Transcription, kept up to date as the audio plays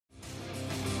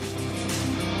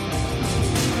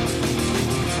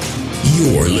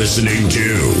You're listening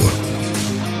to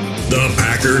the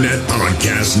Packernet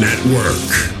Podcast Network.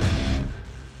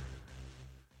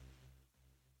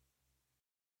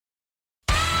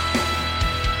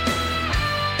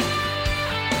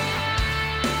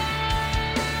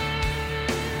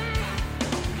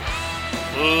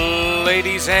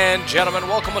 Ladies and gentlemen,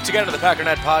 welcome once again to the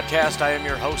Packernet Podcast. I am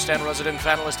your host and resident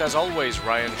fanalist, as always,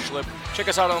 Ryan Schlip. Check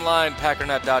us out online,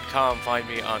 packernet.com. Find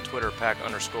me on Twitter,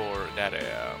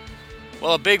 pack_data.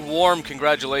 Well, a big warm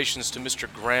congratulations to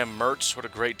Mr. Graham Mertz. What a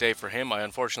great day for him. I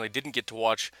unfortunately didn't get to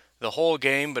watch the whole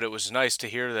game, but it was nice to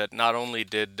hear that not only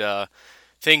did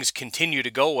things continue to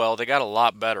go well, they got a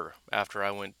lot better after I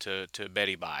went to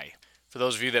Betty Bye. For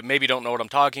those of you that maybe don't know what I'm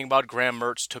talking about, Graham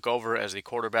Mertz took over as the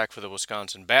quarterback for the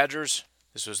Wisconsin Badgers.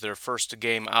 This was their first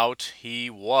game out.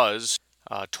 He was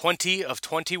 20 of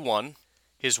 21.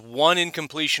 His one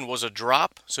incompletion was a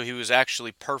drop, so he was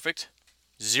actually perfect.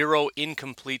 0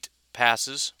 incomplete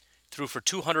passes. Threw for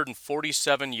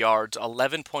 247 yards,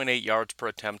 11.8 yards per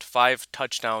attempt, 5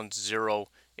 touchdowns, 0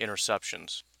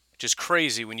 interceptions. Which is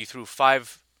crazy when you threw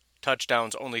 5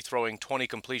 touchdowns only throwing 20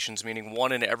 completions, meaning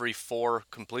 1 in every 4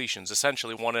 completions.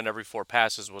 Essentially, 1 in every 4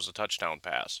 passes was a touchdown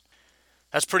pass.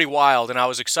 That's pretty wild, and I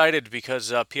was excited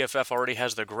because PFF already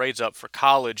has their grades up for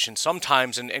college, and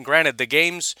sometimes, and granted, the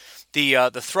games, the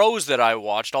throws that I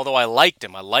watched, although I liked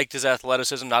him, I liked his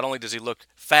athleticism. Not only does he look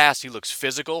fast, he looks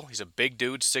physical. He's a big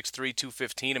dude, 6'3",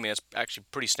 215. I mean, that's actually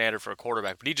pretty standard for a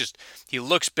quarterback, but he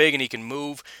looks big and he can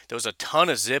move. There was a ton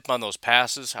of zip on those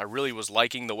passes. I really was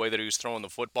liking the way that he was throwing the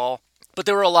football. But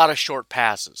there were a lot of short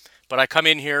passes. But I come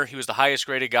in here, he was the highest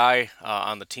graded guy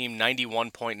on the team,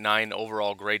 91.9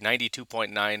 overall grade,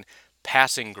 92.9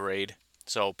 passing grade.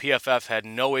 So PFF had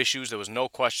no issues. There was no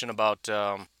question about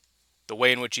the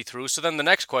way in which he threw. So then the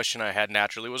next question I had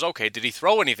naturally was, okay, did he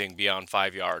throw anything beyond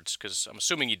 5 yards? Because I'm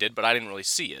assuming he did, but I didn't really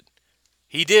see it.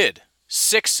 He did.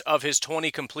 6 of his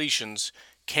 20 completions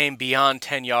came beyond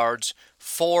 10 yards.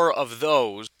 4 of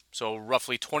those, so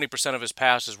roughly 20% of his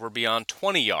passes, were beyond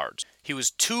 20 yards. He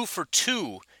was 2 for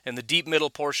 2 in the deep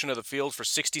middle portion of the field for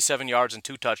 67 yards and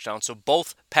 2 touchdowns. So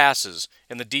both passes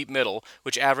in the deep middle,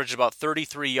 which averaged about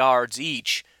 33 yards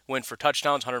each, went for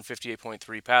touchdowns,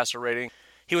 158.3 passer rating.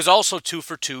 He was also 2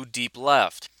 for 2 deep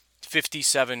left,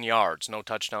 57 yards, no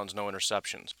touchdowns, no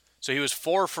interceptions. So he was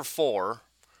 4 for 4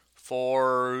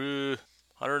 for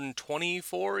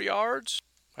 124 yards,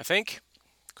 I think.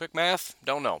 Quick math,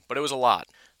 don't know, but it was a lot.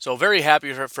 So very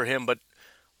happy for him, but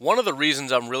one of the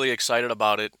reasons I'm really excited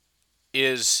about it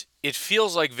is it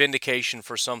feels like vindication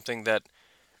for something that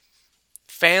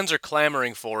fans are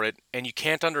clamoring for it, and you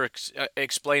can't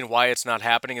explain why it's not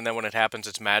happening, and then when it happens,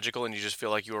 it's magical, and you just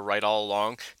feel like you were right all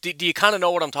along. Do you kind of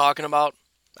know what I'm talking about?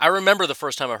 I remember the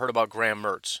first time I heard about Graham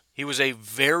Mertz. He was a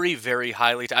very, very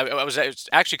highly... It's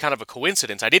actually kind of a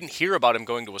coincidence. I didn't hear about him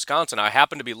going to Wisconsin. I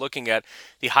happened to be looking at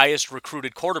the highest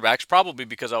recruited quarterbacks, probably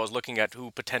because I was looking at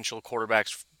who potential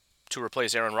quarterbacks to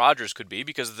replace Aaron Rodgers could be,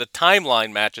 because the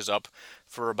timeline matches up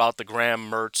for about the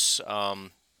Graham Mertz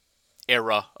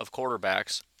era of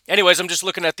quarterbacks. Anyways, I'm just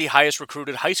looking at the highest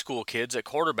recruited high school kids at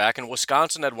quarterback, and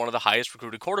Wisconsin had one of the highest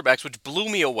recruited quarterbacks, which blew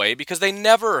me away because they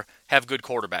never have good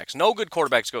quarterbacks. No good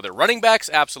quarterbacks go there. Running backs,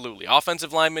 absolutely.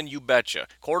 Offensive linemen, you betcha.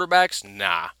 Quarterbacks,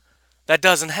 nah. That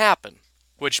doesn't happen,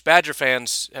 which Badger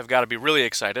fans have got to be really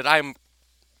excited. I'm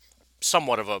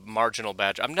somewhat of a marginal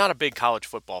Badger. I'm not a big college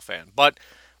football fan, but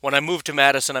when I moved to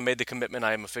Madison, I made the commitment.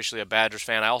 I am officially a Badgers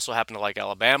fan. I also happen to like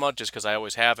Alabama, just because I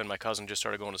always have, and my cousin just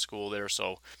started going to school there,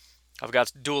 so I've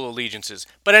got dual allegiances.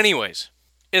 But anyways,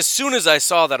 as soon as I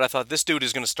saw that, I thought this dude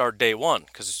is going to start day one.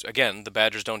 Because, again, the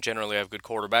Badgers don't generally have good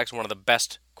quarterbacks. One of the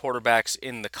best quarterbacks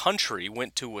in the country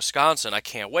went to Wisconsin. I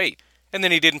can't wait. And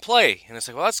then he didn't play. And it's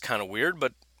like, well, that's kind of weird,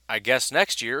 but I guess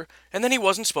next year. And then he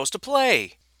wasn't supposed to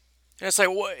play. And it's like,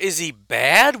 what, is he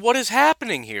bad? What is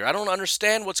happening here? I don't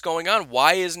understand what's going on.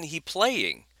 Why isn't he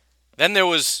playing? Then there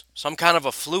was some kind of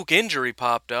a fluke injury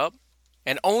popped up.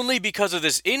 And only because of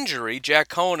this injury, Jack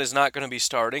Coan is not going to be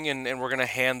starting, and we're going to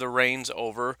hand the reins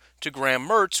over to Graham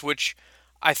Mertz, which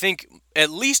I think, at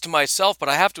least myself, but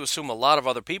I have to assume a lot of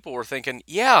other people were thinking,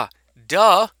 yeah,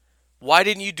 duh, why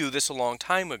didn't you do this a long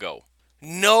time ago?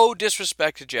 No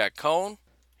disrespect to Jack Coan.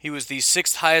 He was the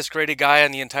 6th highest graded guy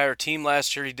on the entire team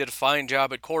last year. He did a fine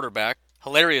job at quarterback.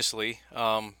 Hilariously,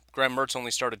 Graham Mertz only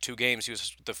started 2 games. He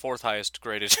was the 4th highest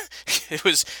graded. It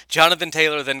was Jonathan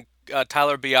Taylor, then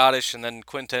Tyler Biadasz, and then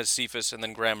Quintez Cephas, and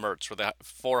then Graham Mertz were the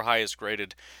 4 highest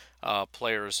graded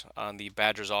players on the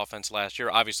Badgers offense last year.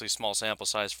 Obviously, small sample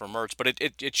size for Mertz, but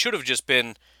it should have just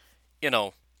been,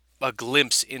 a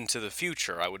glimpse into the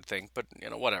future, I would think. But,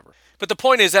 whatever. But the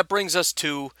point is, that brings us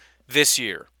to this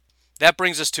year. That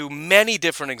brings us to many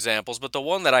different examples, but the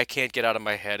one that I can't get out of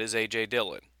my head is A.J.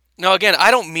 Dillon. Now, again, I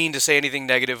don't mean to say anything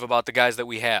negative about the guys that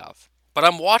we have, but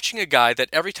I'm watching a guy that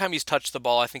every time he's touched the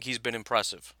ball, I think he's been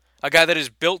impressive. A guy that is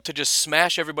built to just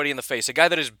smash everybody in the face. A guy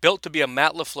that is built to be a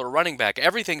Matt LaFleur running back.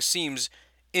 Everything seems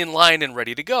in line and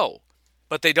ready to go,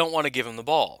 but they don't want to give him the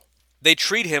ball. They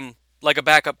treat him like a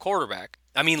backup quarterback.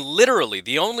 I mean, literally,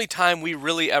 the only time we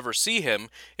really ever see him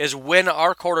is when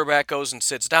our quarterback goes and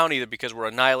sits down, either because we're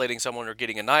annihilating someone or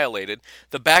getting annihilated.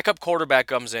 The backup quarterback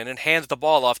comes in and hands the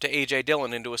ball off to A.J.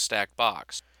 Dillon into a stacked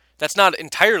box. That's not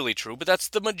entirely true, but that's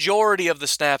the majority of the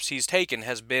snaps he's taken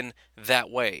has been that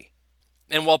way.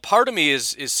 And while part of me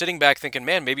is sitting back thinking,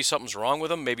 man, maybe something's wrong with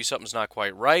him, maybe something's not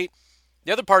quite right,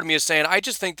 the other part of me is saying, I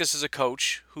just think this is a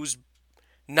coach who's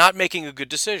not making a good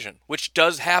decision, which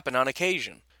does happen on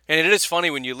occasion. And it is funny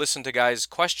when you listen to guys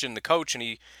question the coach and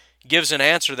he gives an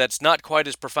answer that's not quite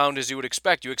as profound as you would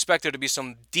expect. You expect there to be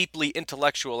some deeply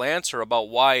intellectual answer about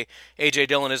why A.J.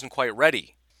 Dillon isn't quite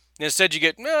ready. And instead you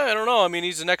get, I don't know, I mean,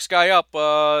 he's the next guy up,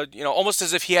 almost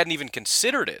as if he hadn't even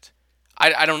considered it.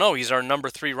 I don't know, he's our number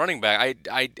 3 running back.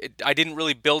 I didn't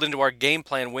really build into our game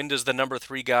plan, when does the number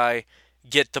 3 guy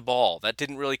get the ball? That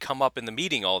didn't really come up in the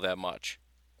meeting all that much.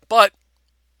 But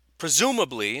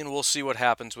presumably, and we'll see what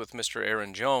happens with Mr.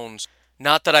 Aaron Jones,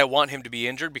 not that I want him to be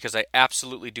injured, because I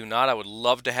absolutely do not. I would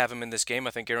love to have him in this game.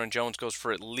 I think Aaron Jones goes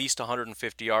for at least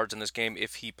 150 yards in this game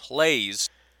if he plays.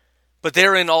 But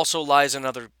therein also lies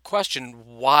another question.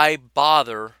 Why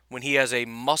bother when he has a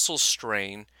muscle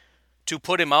strain to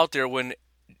put him out there when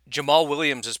Jamal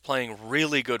Williams is playing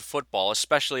really good football,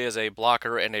 especially as a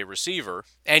blocker and a receiver,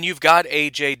 and you've got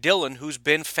A.J. Dillon, who's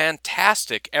been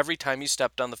fantastic every time he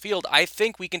stepped on the field? I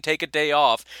think we can take a day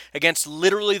off against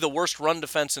literally the worst run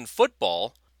defense in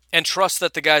football and trust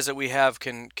that the guys that we have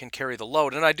can carry the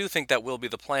load. And I do think that will be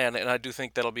the plan, and I do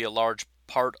think that'll be a large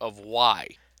part of why.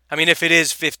 I mean, if it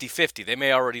is 50-50, they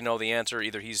may already know the answer.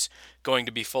 Either he's going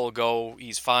to be full go,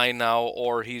 he's fine now,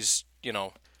 or he's,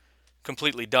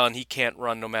 completely done. He can't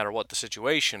run no matter what the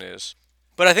situation is.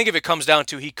 But I think if it comes down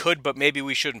to he could, but maybe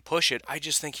we shouldn't push it, I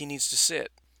just think he needs to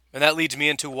sit. And that leads me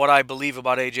into what I believe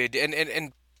about AJ.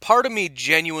 And part of me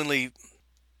genuinely,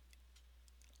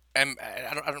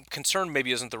 concerned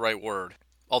maybe isn't the right word,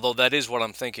 although that is what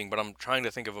I'm thinking, but I'm trying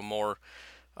to think of a more,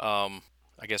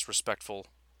 respectful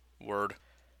word.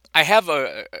 I have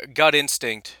a gut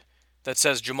instinct that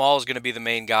says Jamal is going to be the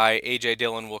main guy. AJ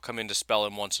Dillon will come in to spell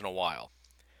him once in a while.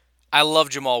 I love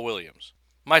Jamal Williams.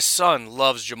 My son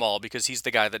loves Jamal because he's the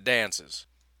guy that dances,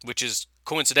 which is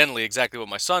coincidentally exactly what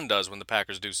my son does when the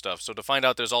Packers do stuff. So to find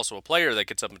out there's also a player that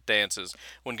gets up and dances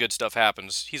when good stuff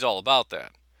happens, he's all about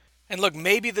that. And look,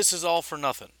 maybe this is all for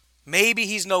nothing. Maybe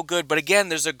he's no good, but again,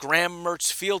 there's a Graham Mertz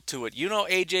feel to it.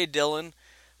 A.J. Dillon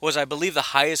was, I believe, the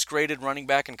highest graded running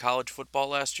back in college football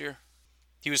last year.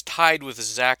 He was tied with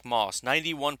Zach Moss,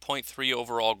 91.3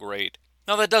 overall grade.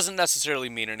 Now, that doesn't necessarily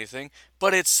mean anything,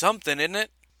 but it's something, isn't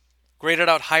it? Graded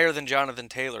out higher than Jonathan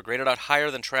Taylor, graded out higher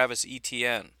than Travis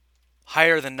Etienne,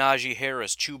 higher than Najee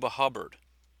Harris, Chuba Hubbard,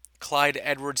 Clyde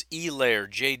Edwards-Helaire,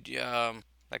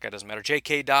 that guy doesn't matter,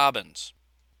 J.K. Dobbins.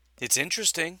 It's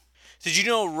interesting. Did you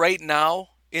know right now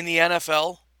in the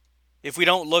NFL, if we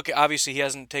don't look, obviously he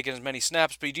hasn't taken as many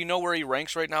snaps, but do you know where he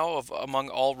ranks right now among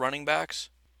all running backs?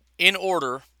 In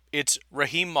order, it's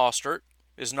Raheem Mostert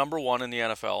is number 1 in the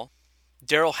NFL.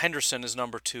 Darrell Henderson is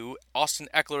number 2. Austin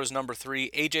Eckler is number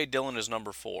 3. A.J. Dillon is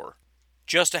number 4.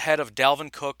 Just ahead of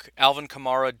Dalvin Cook, Alvin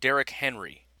Kamara, Derrick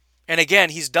Henry. And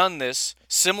again, he's done this,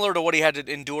 similar to what he had to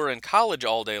endure in college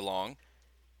all day long,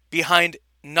 behind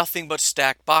nothing but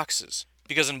stacked boxes.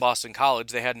 Because in Boston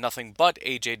College, they had nothing but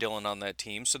A.J. Dillon on that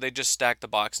team, so they just stacked the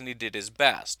box and he did his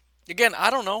best. Again, I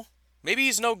don't know. Maybe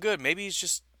he's no good. Maybe he's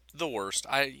just the worst.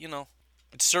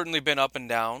 It's certainly been up and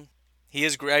down. He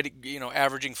is,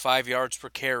 averaging 5 yards per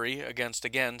carry against,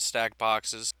 again, stacked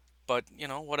boxes. But,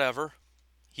 whatever.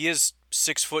 He is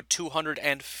 6 foot,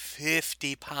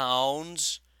 250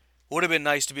 pounds. Would have been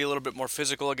nice to be a little bit more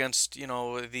physical against,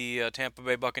 the Tampa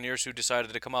Bay Buccaneers, who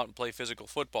decided to come out and play physical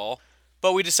football.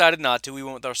 But we decided not to. We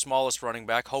went with our smallest running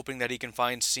back, hoping that he can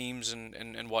find seams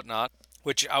and whatnot.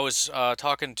 Which I was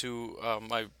talking to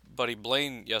my buddy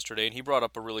Blaine yesterday, and he brought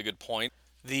up a really good point.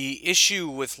 The issue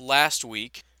with last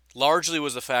week largely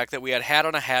was the fact that we had hat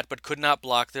on a hat but could not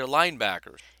block their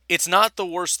linebackers. It's not the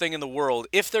worst thing in the world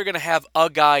if they're going to have a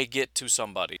guy get to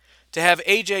somebody, to have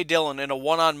A.J. Dillon in a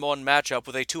one-on-one matchup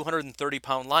with a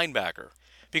 230-pound linebacker.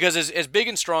 Because as big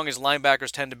and strong as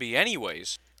linebackers tend to be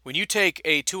anyways, when you take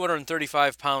a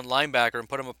 235-pound linebacker and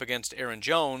put him up against Aaron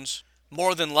Jones,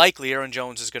 more than likely Aaron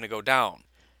Jones is going to go down.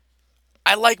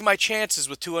 I like my chances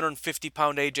with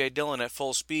 250-pound A.J. Dillon at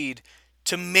full speed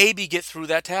to maybe get through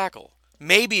that tackle.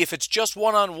 Maybe if it's just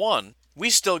one-on-one, we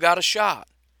still got a shot.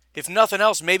 If nothing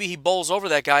else, maybe he bowls over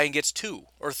that guy and gets 2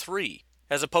 or 3,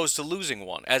 as opposed to losing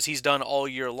one, as he's done all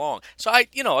year long. So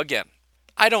again,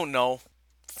 I don't know.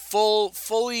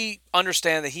 Fully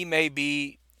understand that he may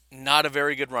be not a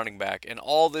very good running back, and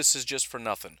all this is just for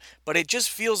nothing. But it just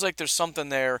feels like there's something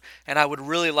there, and I would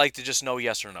really like to just know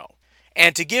yes or no.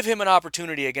 And to give him an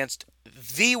opportunity against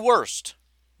the worst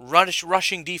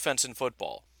rushing defense in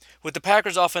football, with the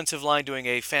Packers' offensive line doing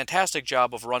a fantastic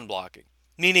job of run blocking,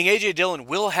 meaning A.J. Dillon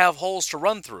will have holes to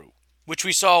run through, which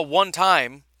we saw one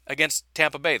time against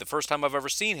Tampa Bay, the first time I've ever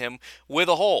seen him with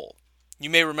a hole. You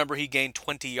may remember he gained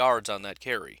 20 yards on that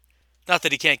carry. Not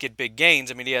that he can't get big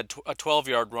gains. I mean, he had a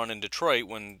 12-yard run in Detroit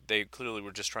when they clearly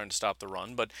were just trying to stop the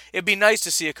run. But it'd be nice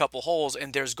to see a couple holes,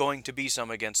 and there's going to be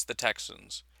some against the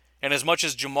Texans. And as much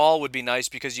as Jamal would be nice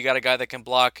because you got a guy that can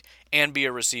block and be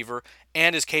a receiver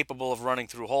and is capable of running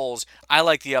through holes, I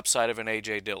like the upside of an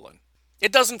A.J. Dillon.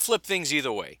 It doesn't flip things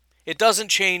either way. It doesn't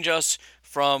change us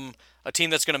from a team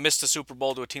that's going to miss the Super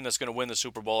Bowl to a team that's going to win the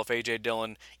Super Bowl if A.J.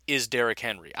 Dillon is Derrick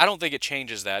Henry. I don't think it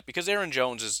changes that because Aaron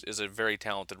Jones is a very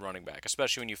talented running back,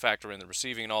 especially when you factor in the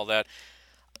receiving and all that.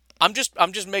 I'm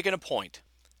just making a point.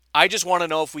 I just want to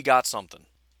know if we got something.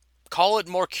 Call it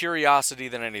more curiosity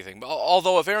than anything.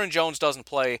 Although if Aaron Jones doesn't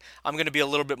play, I'm going to be a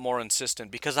little bit more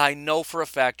insistent because I know for a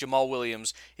fact Jamal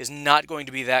Williams is not going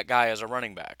to be that guy as a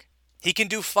running back. He can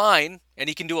do fine, and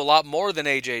he can do a lot more than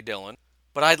A.J. Dillon,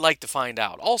 but I'd like to find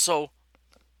out. Also,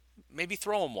 maybe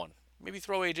throw him one. Maybe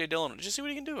throw A.J. Dillon. Just see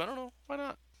what he can do. I don't know. Why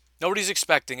not? Nobody's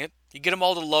expecting it. You get them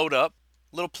all to load up.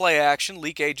 Little play action.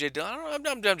 Leak A.J. Dillon.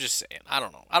 I'm just saying. I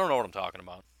don't know. I don't know what I'm talking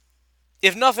about.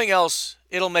 If nothing else,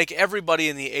 it'll make everybody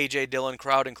in the A.J. Dillon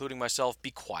crowd, including myself, be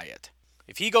quiet.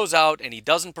 If he goes out and he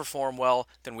doesn't perform well,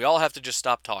 then we all have to just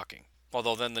stop talking.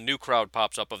 Although then the new crowd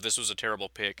pops up of this was a terrible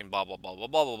pick and blah, blah, blah, blah,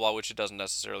 blah, blah, blah, which it doesn't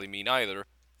necessarily mean either.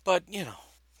 But,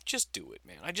 just do it,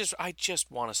 man. I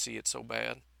just want to see it so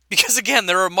bad. Because, again,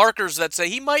 there are markers that say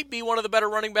he might be one of the better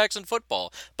running backs in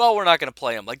football, but we're not going to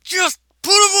play him. Like, just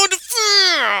put him on the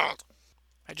field!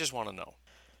 I just want to know.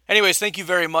 Anyways, thank you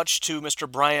very much to Mr.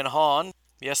 Brian Hahn.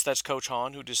 Yes, that's Coach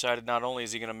Hahn, who decided not only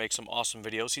is he going to make some awesome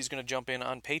videos, he's going to jump in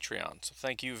on Patreon. So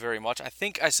thank you very much. I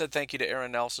think I said thank you to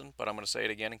Aaron Nelson, but I'm going to say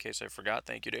it again in case I forgot.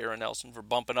 Thank you to Aaron Nelson for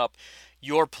bumping up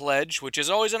your pledge, which is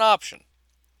always an option.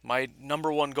 My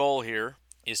number one goal here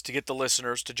is to get the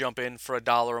listeners to jump in for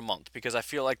 $1 a month, because I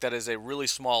feel like that is a really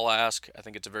small ask. I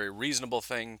think it's a very reasonable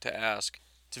thing to ask.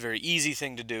 It's a very easy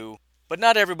thing to do, but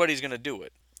not everybody's going to do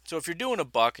it. So if you're doing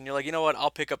 $1 and you're like, you know what, I'll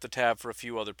pick up the tab for a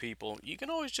few other people, you can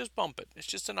always just bump it. It's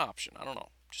just an option. I don't know.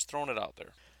 Just throwing it out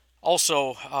there.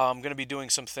 Also, I'm going to be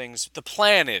doing some things. The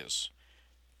plan is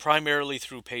primarily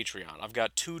through Patreon. I've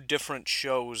got 2 different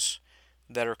shows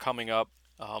that are coming up,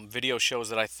 video shows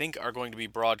that I think are going to be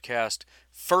broadcast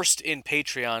first in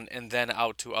Patreon and then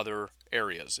out to other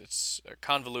areas. It's a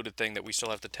convoluted thing that we still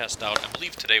have to test out. I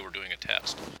believe today we're doing a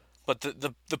test. But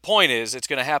the point is, it's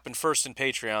going to happen first in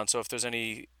Patreon, so if there's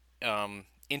any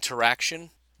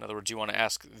interaction, in other words, you want to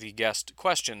ask the guest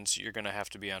questions, you're going to have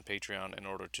to be on Patreon in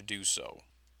order to do so.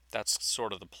 That's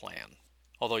sort of the plan,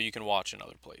 although you can watch in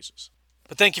other places.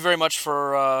 But thank you very much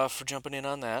for jumping in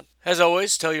on that. As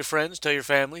always, tell your friends, tell your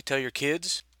family, tell your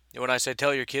kids. And when I say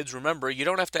tell your kids, remember, you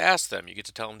don't have to ask them. You get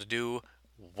to tell them to do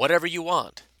whatever you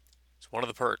want. It's one of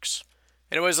the perks.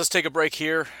 Anyways, let's take a break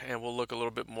here, and we'll look a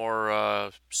little bit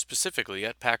more specifically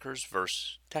at Packers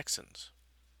versus Texans.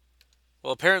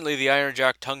 Well, apparently the Iron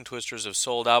Jock tongue twisters have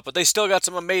sold out, but they still got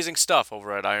some amazing stuff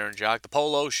over at Iron Jock. The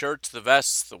polo shirts, the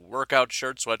vests, the workout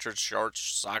shirts, sweatshirts, shorts,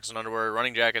 socks and underwear,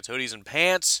 running jackets, hoodies, and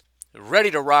pants. They're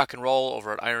ready to rock and roll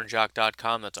over at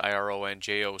ironjock.com. That's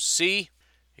IRONJOC.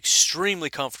 Extremely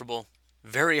comfortable.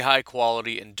 Very high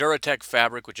quality. Enduratech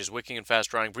fabric, which is wicking and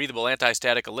fast drying, breathable,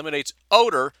 anti-static, eliminates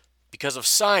odor. Because of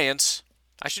science,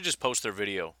 I should just post their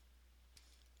video.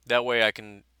 That way I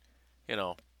can,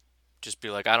 just be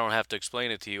like, I don't have to explain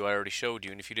it to you. I already showed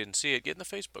you. And if you didn't see it, get in the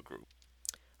Facebook group.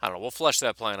 I don't know. We'll flesh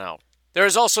that plan out. There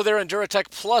is also their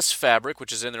Enduratech Plus fabric,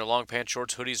 which is in their long pants,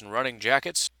 shorts, hoodies, and running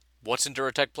jackets. What's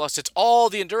Enduratech Plus? It's all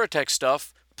the Enduratech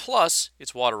stuff, plus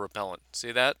it's water repellent.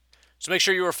 See that? So make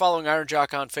sure you are following Iron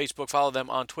Jock on Facebook. Follow them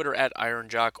on Twitter at Iron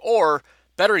Jock, or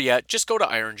better yet, just go to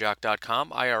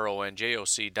ironjock.com,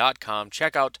 IRONJOC.com.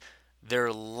 Check out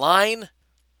their line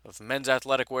of men's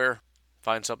athletic wear.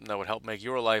 Find something that would help make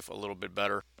your life a little bit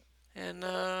better. And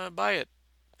buy it,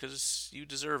 because you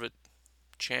deserve it,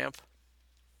 champ.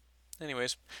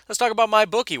 Anyways, let's talk about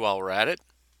MyBookie while we're at it.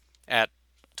 At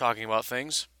talking about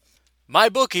things.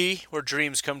 MyBookie, where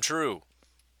dreams come true.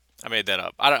 I made that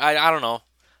up. I don't know.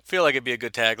 Feel like it'd be a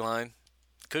good tagline.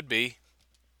 Could be.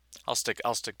 I'll stick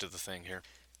to the thing here.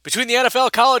 Between the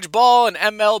NFL, college ball, and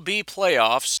MLB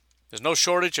playoffs, there's no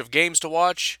shortage of games to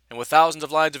watch, and with thousands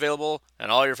of lines available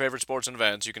and all your favorite sports and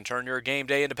events, you can turn your game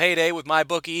day into payday with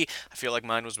MyBookie. I feel like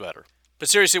mine was better. But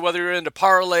seriously, whether you're into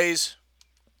parlays,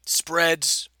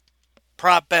 spreads,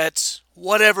 prop bets,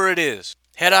 whatever it is,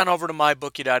 head on over to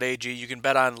mybookie.ag. You can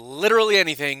bet on literally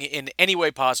anything in any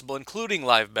way possible, including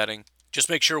live betting. Just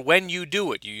make sure when you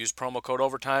do it, you use promo code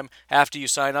OVERTIME. After you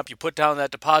sign up, you put down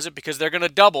that deposit because they're going to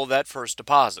double that first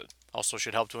deposit. Also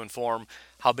should help to inform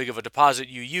how big of a deposit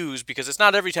you use because it's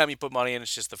not every time you put money in,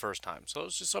 it's just the first time. So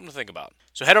it's just something to think about.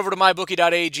 So head over to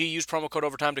mybookie.ag, use promo code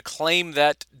OVERTIME to claim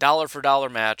that dollar for dollar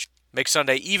match. Make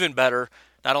Sunday even better.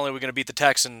 Not only are we going to beat the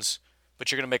Texans,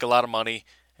 but you're going to make a lot of money,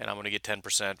 and I'm going to get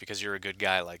 10% because you're a good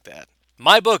guy like that.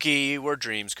 MyBookie, where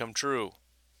dreams come true.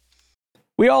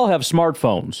 We all have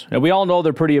smartphones, and we all know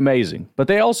they're pretty amazing, but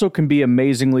they also can be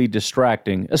amazingly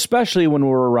distracting, especially when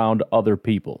we're around other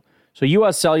people. So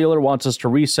US Cellular wants us to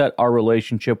reset our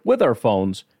relationship with our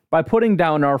phones by putting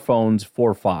down our phones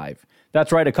for $5.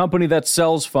 That's right, a company that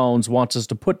sells phones wants us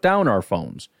to put down our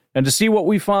phones. And to see what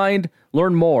we find,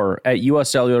 learn more at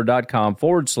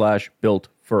uscellular.com/built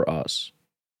for us.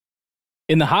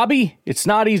 In the hobby, it's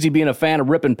not easy being a fan of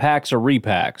ripping packs or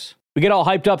repacks. We get all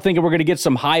hyped up thinking we're going to get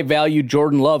some high-value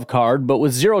Jordan Love card, but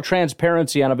with zero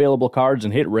transparency on available cards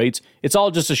and hit rates, it's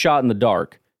all just a shot in the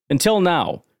dark. Until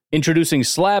now, introducing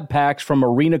slab packs from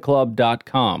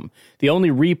arenaclub.com, the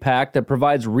only repack that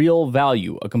provides real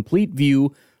value, a complete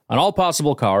view on all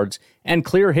possible cards, and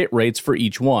clear hit rates for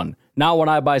each one. Now when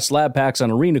I buy slab packs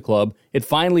on Arena Club, it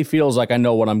finally feels like I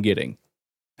know what I'm getting.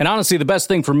 And honestly, the best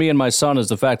thing for me and my son is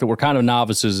the fact that we're kind of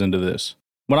novices into this.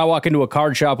 When I walk into a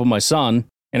card shop with my son,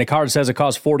 and a card says it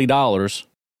costs $40,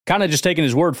 kind of just taking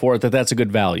his word for it that that's a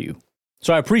good value.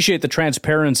 So I appreciate the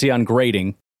transparency on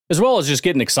grading, as well as just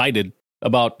getting excited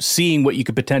about seeing what you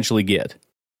could potentially get.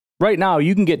 Right now,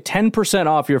 you can get 10%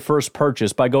 off your first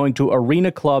purchase by going to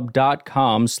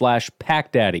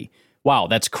arenaclub.com/packdaddy. Wow,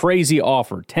 that's crazy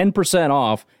offer. 10%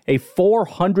 off a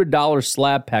 $400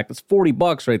 slab pack. That's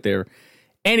 $40 right there.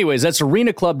 Anyways, that's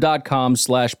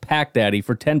arenaclub.com/packdaddy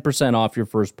for 10% off your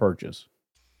first purchase.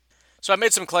 So I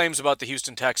made some claims about the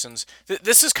Houston Texans.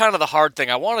 This is kind of the hard thing.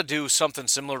 I want to do something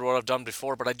similar to what I've done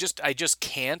before, but I just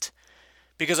can't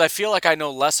because I feel like I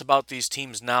know less about these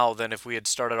teams now than if we had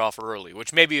started off early,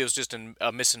 which maybe it was just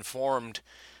a misinformed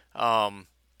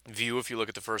view if you look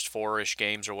at the first 4-ish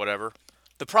games or whatever.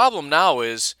 The problem now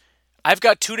is I've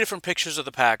got two different pictures of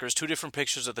the Packers, two different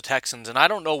pictures of the Texans, and I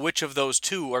don't know which of those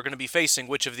two are going to be facing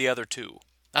which of the other two.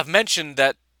 I've mentioned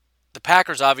that the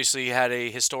Packers obviously had a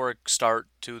historic start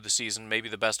to the season, maybe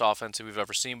the best offense we've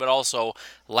ever seen, but also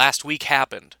last week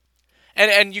happened.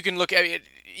 And you can look at it,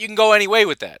 you can go any way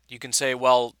with that. You can say,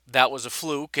 well, that was a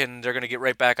fluke and they're going to get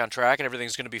right back on track and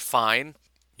everything's going to be fine.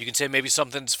 You can say maybe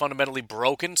something's fundamentally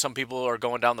broken. Some people are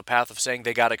going down the path of saying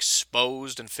they got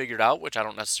exposed and figured out, which I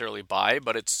don't necessarily buy,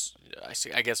 but it's,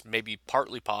 I guess, maybe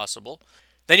partly possible.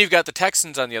 Then you've got the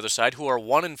Texans on the other side who are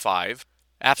 1-5,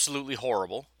 absolutely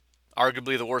horrible.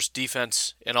 Arguably the worst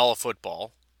defense in all of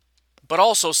football, but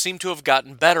also seem to have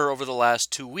gotten better over the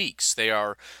last 2 weeks. They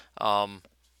are,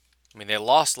 they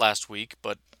lost last week,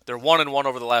 but they're 1-1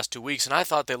 over the last 2 weeks, and I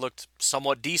thought they looked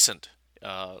somewhat decent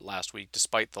last week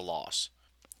despite the loss.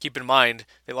 Keep in mind,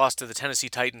 they lost to the Tennessee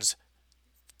Titans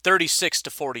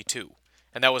 36-42,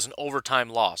 and that was an overtime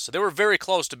loss. So they were very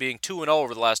close to being 2-0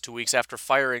 over the last 2 weeks after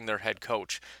firing their head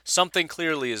coach. Something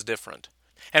clearly is different.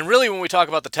 And really, when we talk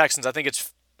about the Texans, I think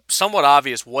it's somewhat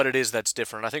obvious what it is that's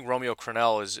different. I think Romeo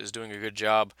Crennel is doing a good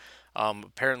job.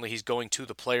 Apparently he's going to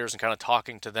the players and kind of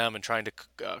talking to them and trying to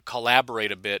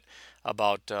collaborate a bit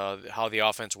about how the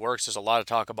offense works. There's a lot of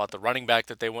talk about the running back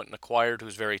that they went and acquired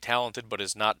who's very talented but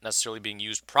is not necessarily being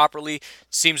used properly. It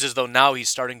seems as though now he's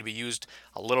starting to be used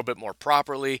a little bit more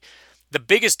properly. The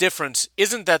biggest difference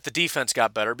isn't that the defense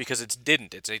got better, because it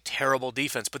didn't. It's a terrible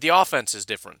defense, but the offense is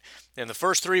different. In the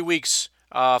first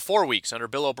 4 weeks under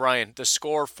Bill O'Brien, the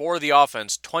score for the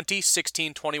offense, 20,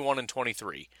 16, 21, and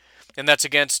 23. And that's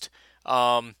against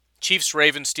Chiefs,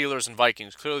 Ravens, Steelers, and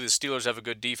Vikings. Clearly the Steelers have a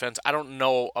good defense. I don't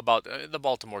know about the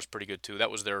Baltimore's pretty good too. That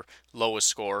was their lowest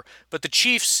score. But the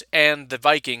Chiefs and the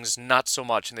Vikings, not so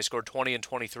much, and they scored 20 and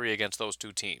 23 against those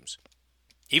two teams.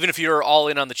 Even if you're all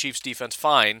in on the Chiefs defense,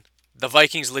 fine. The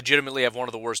Vikings legitimately have one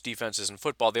of the worst defenses in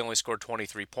football. They only scored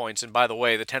 23 points. And by the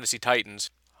way, the Tennessee Titans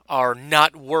are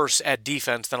not worse at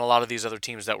defense than a lot of these other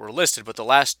teams that were listed. But the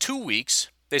last 2 weeks,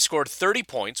 they scored 30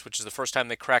 points, which is the first time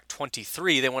they cracked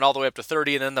 23. They went all the way up to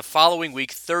 30, and then the following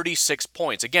week, 36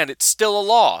 points. Again, it's still a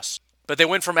loss, But they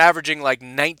went from averaging like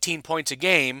 19 points a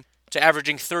game to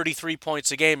averaging 33 points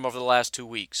a game over the last 2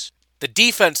 weeks. The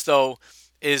defense, though,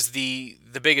 is the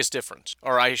biggest difference.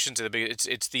 Or I shouldn't say the biggest,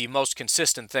 it's the most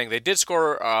consistent thing. They did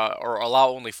score or allow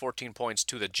only 14 points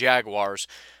to the Jaguars,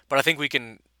 but I think we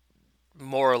can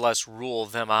more or less rule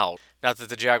them out. Not that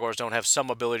the Jaguars don't have some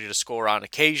ability to score on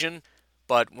occasion,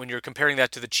 but when you're comparing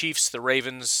that to the Chiefs, the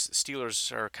Ravens,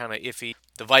 Steelers are kind of iffy,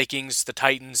 the Vikings, the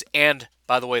Titans, and,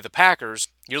 by the way, the Packers,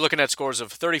 you're looking at scores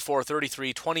of 34,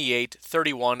 33, 28,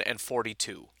 31, and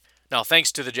 42. Now,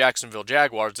 thanks to the Jacksonville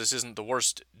Jaguars, this isn't the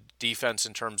worst defense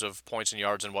in terms of points and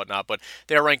yards and whatnot, but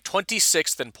they are ranked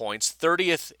 26th in points,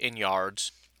 30th in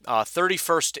yards,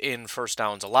 31st in first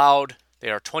downs allowed.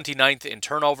 They are 29th in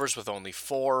turnovers with only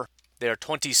 4. They are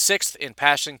 26th in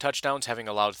passing touchdowns, having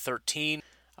allowed 13.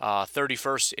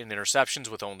 31st in interceptions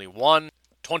with only 1.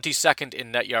 22nd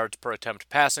in net yards per attempt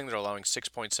passing. They're allowing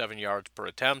 6.7 yards per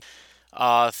attempt.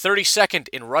 32nd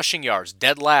in rushing yards,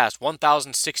 dead last,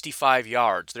 1,065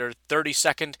 yards. They're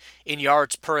 32nd in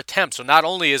yards per attempt. So not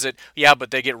only is it, but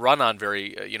they get run on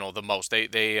very, the most. They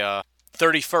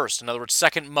 31st. In other words,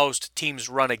 second most teams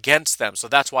run against them. So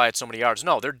that's why it's so many yards.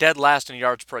 No, they're dead last in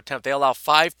yards per attempt. They allow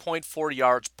 5.4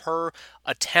 yards per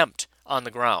attempt on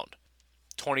the ground.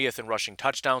 20th in rushing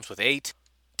touchdowns with 8.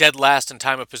 Dead last in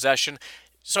time of possession.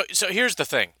 So here's the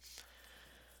thing.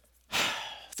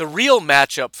 The real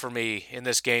matchup for me in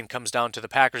this game comes down to the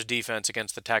Packers defense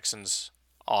against the Texans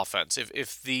offense.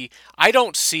 I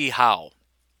don't see how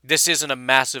this isn't a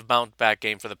massive bounce back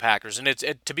game for the Packers. And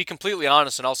to be completely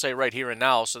honest, and I'll say right here and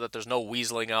now so that there's no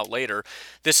weaseling out later,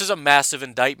 this is a massive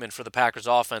indictment for the Packers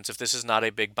offense if this is not a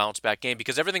big bounce back game,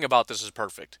 because everything about this is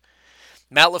perfect.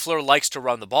 Matt LaFleur likes to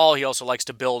run the ball. He also likes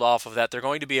to build off of that. They're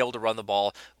going to be able to run the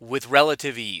ball with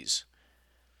relative ease.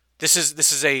 This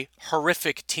is a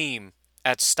horrific team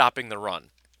at stopping the run.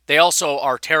 They also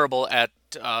are terrible at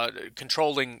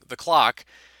controlling the clock.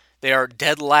 They are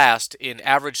dead last in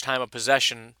average time of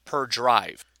possession per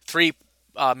drive, 3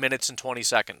 minutes and 20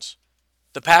 seconds.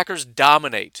 The Packers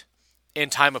dominate in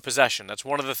time of possession. That's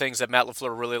one of the things that Matt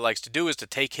LaFleur really likes to do, is to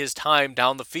take his time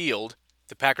down the field.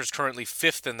 The Packers currently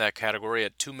 5th in that category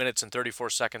at 2 minutes and 34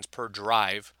 seconds per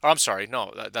drive. Oh, I'm sorry,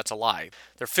 no, that's a lie.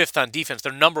 They're 5th on defense.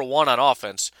 They're number 1 on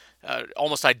offense,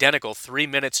 almost identical, 3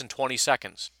 minutes and 20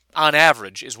 seconds. On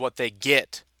average is what they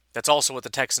get. That's also what the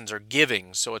Texans are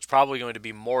giving, so it's probably going to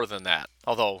be more than that.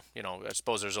 Although, I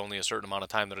suppose there's only a certain amount of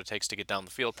time that it takes to get down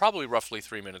the field, probably roughly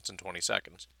 3 minutes and 20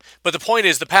 seconds. But the point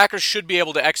is, the Packers should be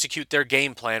able to execute their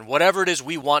game plan. Whatever it is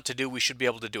we want to do, we should be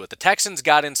able to do it. The Texans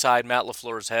got inside Matt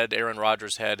LaFleur's head, Aaron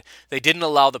Rodgers' head. They didn't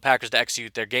allow the Packers to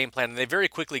execute their game plan, and they very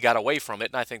quickly got away from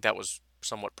it, and I think that was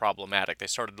somewhat problematic. They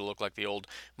started to look like the old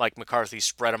Mike McCarthy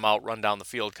spread them out, run down the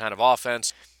field kind of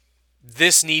offense.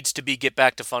 This needs to be get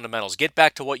back to fundamentals. Get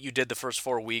back to what you did the first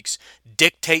 4 weeks.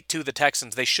 Dictate to the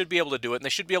Texans. They should be able to do it, and they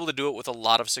should be able to do it with a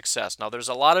lot of success. Now, there's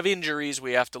a lot of injuries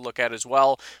we have to look at as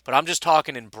well, but I'm just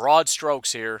talking in broad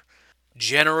strokes here.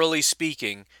 Generally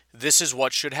speaking, this is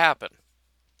what should happen.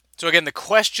 So again, the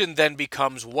question then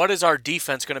becomes, what is our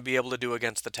defense going to be able to do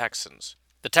against the Texans?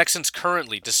 The Texans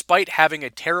currently, despite having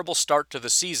a terrible start to the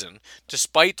season,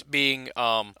 despite being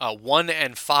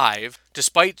 1-5,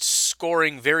 despite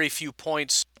scoring very few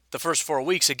points the first 4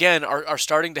 weeks, again, are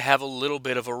starting to have a little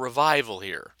bit of a revival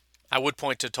here. I would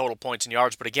point to total points and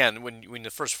yards, but again, when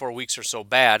the first 4 weeks are so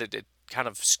bad, it kind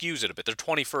of skews it a bit. They're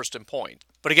 21st in point.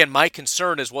 But again, my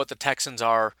concern is what the Texans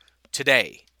are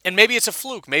today. And maybe it's a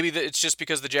fluke. Maybe it's just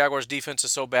because the Jaguars' defense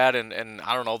is so bad, and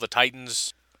I don't know, the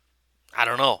Titans... I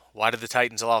don't know. Why did the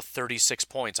Titans allow 36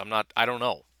 points? I don't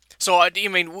know. So,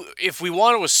 if we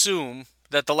want to assume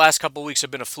that the last couple of weeks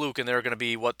have been a fluke and they're going to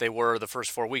be what they were the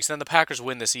first 4 weeks, then the Packers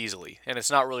win this easily, and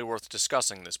it's not really worth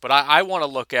discussing this. But I want to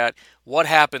look at what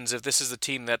happens if this is a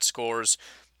team that scores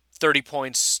 30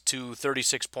 points to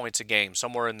 36 points a game,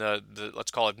 somewhere in the let's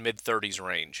call it mid-30s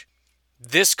range.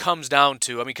 This comes down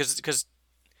to, because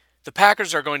the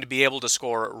Packers are going to be able to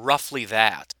score roughly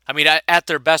that. At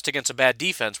their best against a bad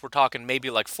defense, we're talking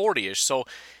maybe like 40-ish. So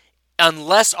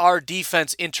unless our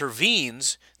defense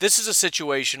intervenes, this is a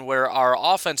situation where our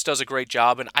offense does a great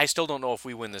job, and I still don't know if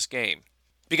we win this game.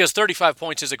 Because 35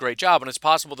 points is a great job, and it's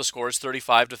possible the score is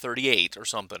 35 to 38 or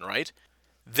something, right?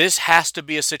 This has to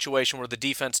be a situation where the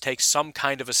defense takes some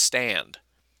kind of a stand.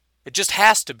 It just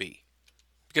has to be.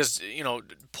 Because,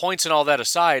 points and all that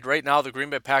aside, right now the Green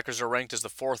Bay Packers are ranked as the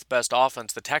 4th best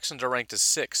offense. The Texans are ranked as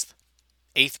 6th.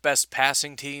 8th best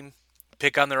passing team.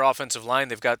 Pick on their offensive line.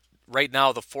 They've got, right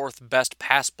now, the 4th best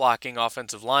pass blocking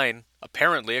offensive line,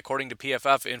 apparently, according to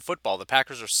PFF in football. The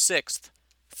Packers are 6th.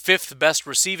 5th best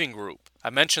receiving group. I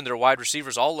mentioned their wide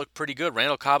receivers all look pretty good.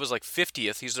 Randall Cobb is like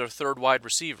 50th. He's their third wide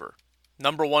receiver.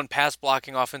 Number one pass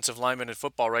blocking offensive lineman in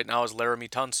football right now is Laramie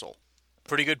Tunsil.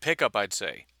 Pretty good pickup, I'd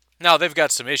say. Now, they've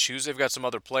got some issues. They've got some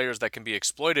other players that can be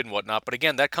exploited and whatnot. But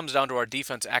again, that comes down to our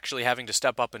defense actually having to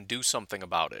step up and do something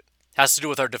about it. Has to do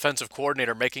with our defensive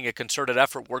coordinator making a concerted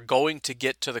effort. We're going to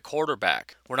get to the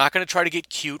quarterback. We're not going to try to get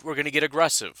cute. We're going to get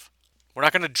aggressive. We're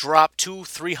not going to drop two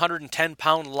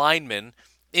 310-pound linemen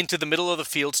into the middle of the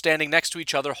field, standing next to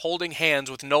each other, holding hands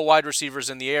with no wide receivers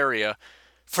in the area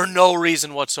for no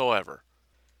reason whatsoever.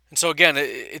 And so again,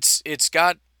 it's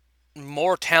got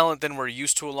more talent than we're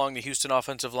used to along the Houston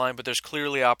offensive line, but there's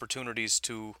clearly opportunities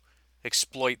to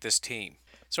exploit this team.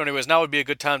 So anyways, now would be a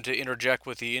good time to interject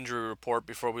with the injury report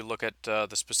before we look at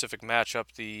the specific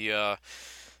matchup. The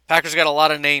Packers got a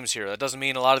lot of names here. That doesn't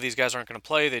mean a lot of these guys aren't going to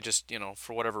play. They just,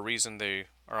 for whatever reason, they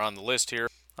are on the list here.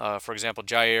 For example,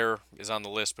 Jair is on the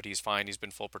list, but he's fine. He's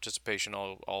been full participation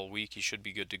all week. He should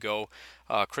be good to go.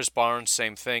 Chris Barnes,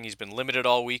 same thing. He's been limited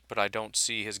all week, but I don't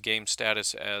see his game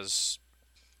status as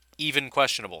even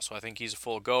questionable, so I think he's a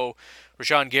full go.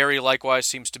 Rashawn Gary likewise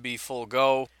seems to be full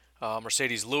go.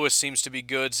 Mercedes Lewis seems to be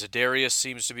good. Za'Darius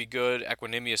seems to be good.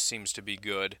 Equanimous seems to be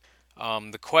good.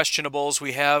 The questionables,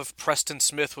 we have Preston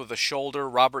Smith with a shoulder,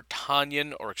 Robert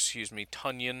Tonyan.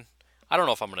 I don't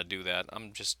know if I'm going to do that.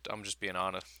 I'm just being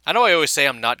honest. I know I always say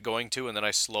I'm not going to, and then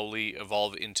I slowly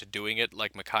evolve into doing it,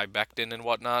 like Mekhi Becton and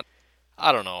whatnot.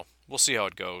 I don't know. We'll see how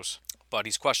it goes. But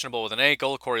he's questionable with an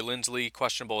ankle. Corey Linsley,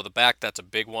 questionable with a back. That's a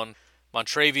big one.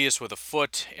 Montravius with a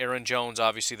foot. Aaron Jones,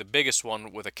 obviously the biggest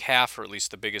one, with a calf, or at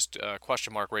least the biggest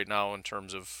question mark right now in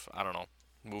terms of,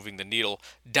 moving the needle.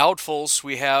 Doubtfuls,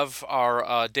 we have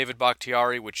our David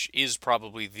Bakhtiari, which is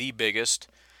probably the biggest.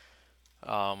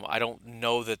 I don't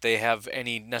know that they have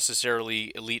any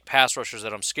necessarily elite pass rushers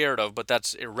that I'm scared of, but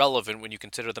that's irrelevant when you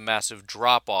consider the massive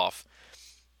drop-off.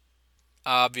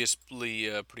 Obviously,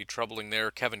 pretty troubling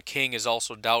there. Kevin King is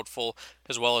also doubtful,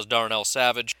 as well as Darnell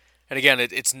Savage. And again,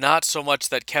 it's not so much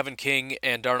that Kevin King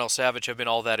and Darnell Savage have been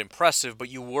all that impressive, but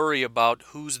you worry about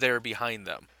who's there behind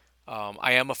them.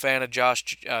 I am a fan of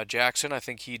Josh Jackson. I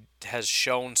think he has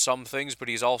shown some things, but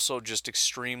he's also just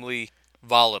extremely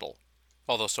volatile.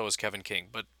 Although so is Kevin King.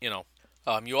 But,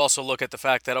 you also look at the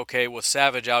fact that, okay, with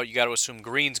Savage out, you got to assume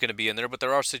Green's going to be in there, but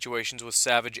there are situations with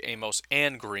Savage, Amos,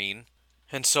 and Green.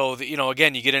 And so,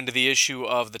 again, you get into the issue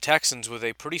of the Texans with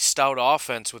a pretty stout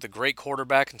offense with a great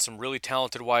quarterback and some really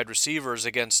talented wide receivers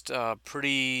against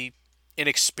pretty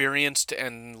inexperienced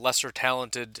and lesser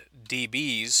talented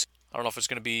DBs. I don't know if it's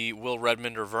going to be Will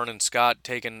Redmond or Vernon Scott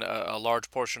taking a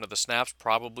large portion of the snaps.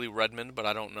 Probably Redmond, but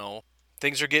I don't know.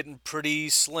 Things are getting pretty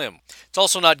slim. It's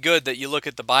also not good that you look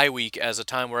at the bye week as a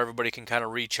time where everybody can kind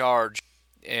of recharge.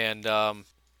 And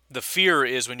the fear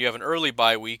is when you have an early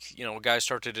bye week, guys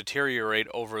start to deteriorate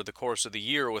over the course of the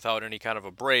year without any kind of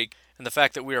a break. And the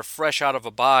fact that we are fresh out of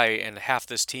a bye and half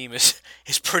this team is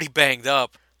pretty banged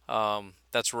up,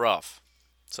 that's rough.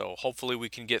 So hopefully we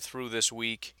can get through this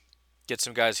week, get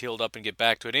some guys healed up and get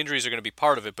back to it. Injuries are going to be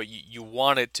part of it, but you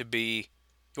want it to be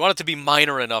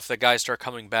minor enough that guys start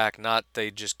coming back, not they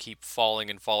just keep falling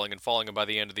and falling and falling, and by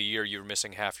the end of the year you're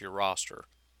missing half your roster.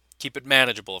 Keep it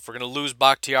manageable. If we're going to lose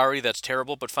Bakhtiari, that's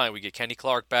terrible, but fine. We get Kenny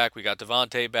Clark back. We got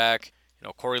Devontae back.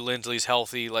 Corey Linsley's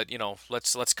healthy.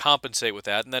 Let's compensate with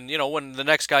that. And then, when the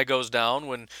next guy goes down,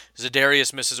 when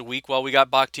Za'Darius misses a week, well, we got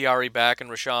Bakhtiari back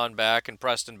and Rashawn back and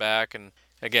Preston back. And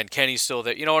again, Kenny's still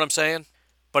there. You know what I'm saying?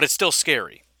 But it's still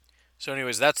scary. So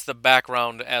anyways, that's the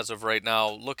background as of right now.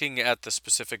 Looking at the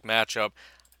specific matchup,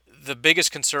 the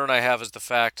biggest concern I have is the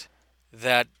fact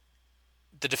that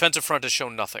the defensive front has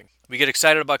shown nothing. We get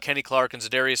excited about Kenny Clark and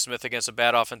Za'Darius Smith against a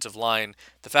bad offensive line.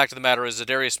 The fact of the matter is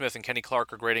Za'Darius Smith and Kenny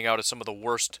Clark are grading out as some of the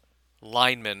worst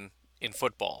linemen in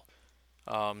football.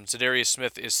 Za'Darius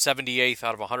Smith is 78th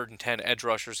out of 110 edge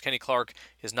rushers. Kenny Clark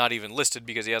is not even listed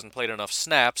because he hasn't played enough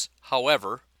snaps.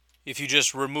 However, if you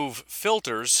just remove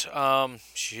filters, out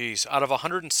of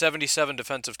 177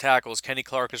 defensive tackles, Kenny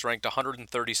Clark is ranked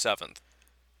 137th.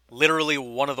 Literally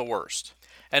one of the worst.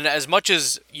 And as much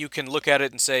as you can look at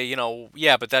it and say,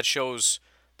 yeah, but that shows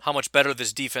how much better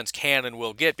this defense can and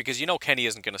will get, because Kenny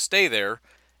isn't going to stay there.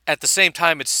 At the same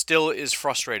time, it still is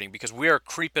frustrating because we are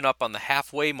creeping up on the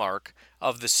halfway mark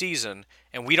of the season,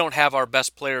 and we don't have our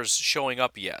best players showing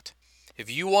up yet. If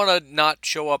you want to not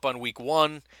show up on week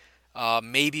 1,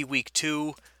 maybe week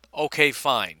 2, okay,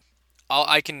 fine.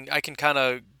 I can kind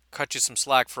of cut you some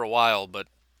slack for a while, but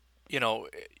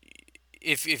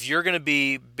if you're going to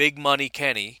be big money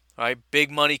Kenny, right?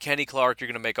 Big money Kenny Clark, you're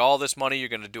going to make all this money, you're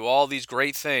going to do all these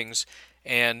great things,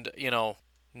 and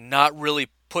not really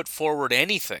put forward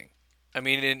anything. I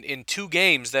mean, in 2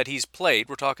 games that he's played,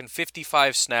 we're talking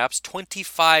 55 snaps,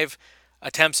 25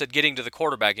 attempts at getting to the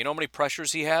quarterback. You know how many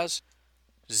pressures he has?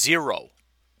 0.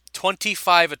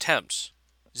 25 attempts.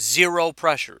 0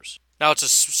 pressures. Now, it's a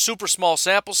super small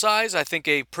sample size. I think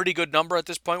a pretty good number at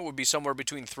this point would be somewhere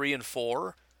between 3 and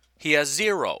 4. He has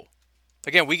 0.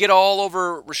 Again, we get all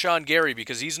over Rashawn Gary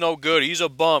because he's no good. He's a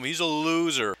bum. He's a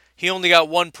loser. He only got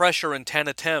 1 pressure in 10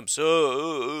 attempts.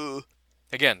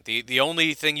 Again, the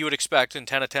only thing you would expect in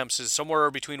 10 attempts is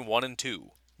somewhere between 1 and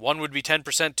 2. 1 would be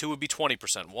 10%, 2 would be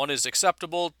 20%. 1 is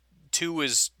acceptable, 2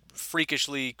 is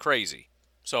freakishly crazy.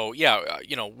 So, yeah,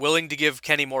 willing to give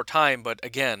Kenny more time, but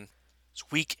again,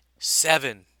 it's week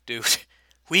 7, dude.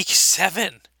 Week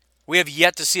 7. We have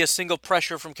yet to see a single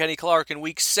pressure from Kenny Clark in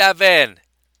week 7.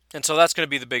 And so that's going to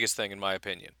be the biggest thing, in my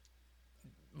opinion.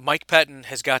 Mike Pettine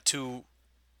has got to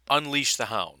unleash the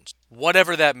hounds.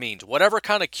 Whatever that means. Whatever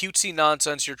kind of cutesy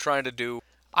nonsense you're trying to do,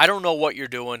 I don't know what you're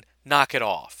doing. Knock it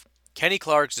off. Kenny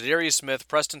Clark, Za'Darius Smith,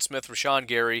 Preston Smith, Rashawn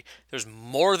Gary. There's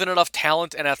more than enough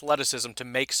talent and athleticism to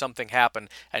make something happen,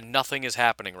 and nothing is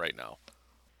happening right now.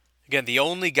 Again, the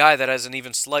only guy that has an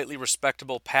even slightly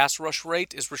respectable pass rush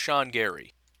rate is Rashawn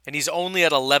Gary. And he's only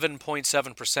at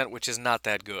 11.7%, which is not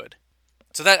that good.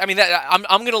 So I'm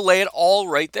going to lay it all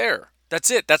right there.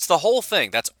 That's it. That's the whole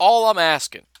thing. That's all I'm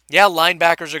asking. Yeah,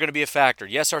 linebackers are going to be a factor.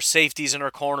 Yes, our safeties and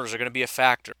our corners are going to be a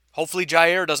factor. Hopefully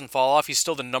Jaire doesn't fall off. He's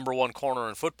still the number 1 corner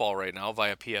in football right now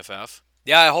via PFF.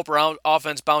 Yeah, I hope our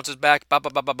offense bounces back.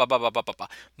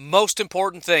 Most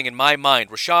important thing in my mind,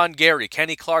 Rashawn Gary,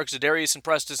 Kenny Clark, Za'Darius, and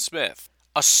Preston Smith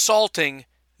assaulting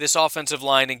this offensive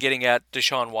line and getting at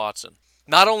Deshaun Watson.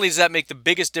 Not only does that make the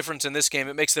biggest difference in this game,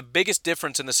 it makes the biggest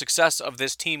difference in the success of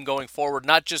this team going forward,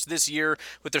 not just this year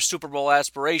with their Super Bowl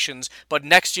aspirations, but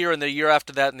next year and the year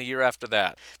after that and the year after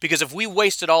that. Because if we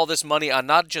wasted all this money on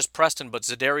not just Preston, but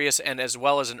Za'Darius and as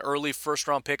well as an early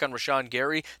first-round pick on Rashawn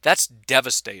Gary, that's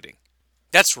devastating.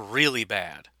 That's really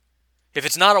bad. If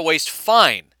it's not a waste,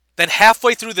 fine. Then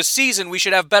halfway through the season, we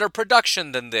should have better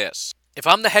production than this. If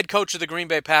I'm the head coach of the Green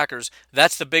Bay Packers,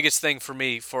 that's the biggest thing for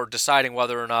me for deciding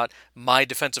whether or not my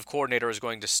defensive coordinator is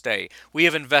going to stay. We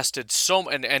have invested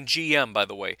and GM, by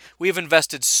the way, we have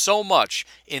invested so much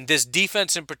in this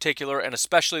defense in particular, and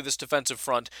especially this defensive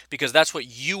front, because that's what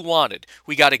you wanted.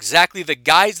 We got exactly the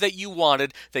guys that you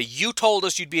wanted, that you told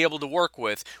us you'd be able to work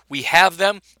with. We have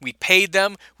them, we paid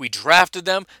them, we drafted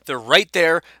them, they're right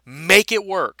there. Make it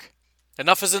work.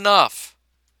 Enough is enough.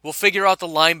 We'll figure out the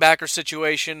linebacker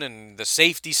situation and the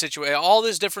safety situation, all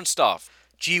this different stuff.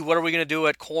 Gee, what are we going to do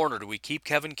at corner? Do we keep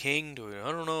Kevin King?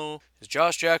 I don't know. Is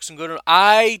Josh Jackson good enough?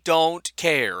 I don't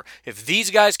care. If these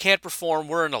guys can't perform,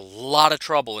 we're in a lot of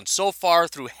trouble. And so far,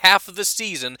 through half of the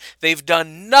season, they've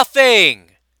done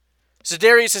nothing.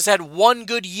 Za'Darius has had one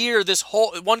good game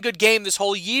this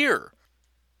whole year.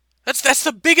 That's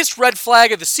the biggest red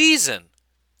flag of the season.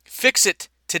 Fix it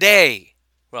today.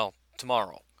 Well,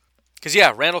 tomorrow. Because,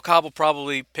 yeah, Randall Cobb will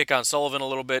probably pick on Sullivan a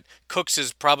little bit. Cooks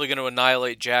is probably going to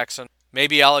annihilate Jackson.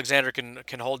 Maybe Alexander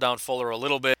can hold down Fuller a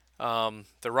little bit.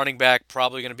 The running back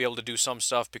probably going to be able to do some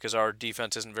stuff because our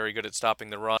defense isn't very good at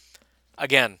stopping the run.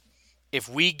 Again, if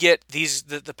we get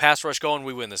the pass rush going,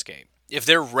 we win this game. If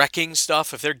they're wrecking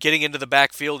stuff, if they're getting into the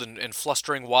backfield and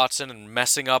flustering Watson and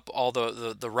messing up all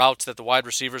the routes that the wide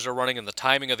receivers are running and the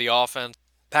timing of the offense,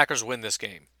 Packers win this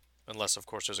game. Unless, of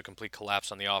course, there's a complete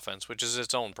collapse on the offense, which is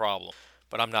its own problem.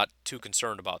 But I'm not too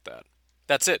concerned about that.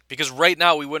 That's it. Because right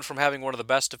now we went from having one of the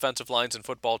best defensive lines in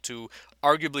football to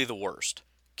arguably the worst.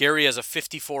 Gary has a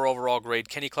 54 overall grade.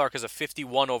 Kenny Clark has a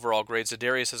 51 overall grade.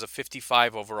 Za'Darius has a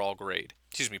 55 overall grade.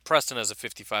 Preston has a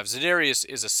 55. Za'Darius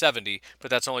is a 70, but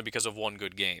that's only because of one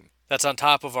good game. That's on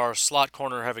top of our slot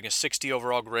corner having a 60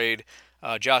 overall grade.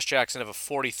 Josh Jackson have a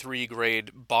 43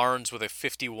 grade, Barnes with a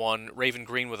 51, Raven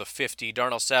Green with a 50,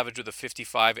 Darnell Savage with a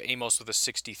 55, Amos with a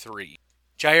 63.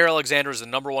 Jaire Alexander is the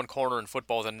number 1 corner in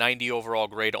football with a 90 overall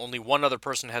grade. Only one other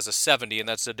person has a 70, and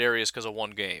that's Za'Darius because of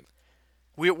one game.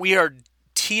 We are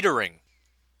teetering,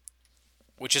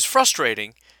 which is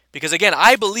frustrating because, again,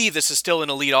 I believe this is still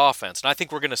an elite offense, and I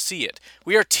think we're going to see it.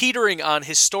 We are teetering on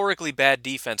historically bad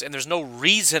defense, and there's no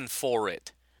reason for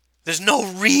it. There's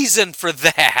no reason for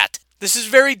that. This is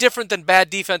very different than bad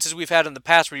defenses we've had in the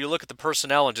past where you look at the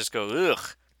personnel and just go,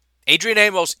 ugh. Adrian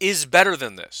Amos is better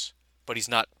than this, but he's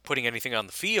not putting anything on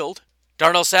the field.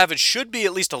 Darnell Savage should be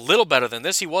at least a little better than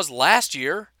this. He was last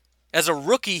year. As a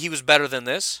rookie, he was better than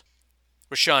this.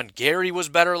 Rashawn Gary was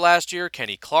better last year.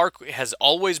 Kenny Clark has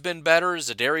always been better.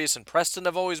 Za'Darius and Preston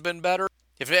have always been better.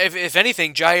 If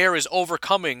anything, Jaire is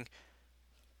overcoming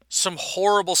some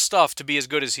horrible stuff to be as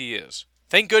good as he is.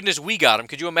 Thank goodness we got him.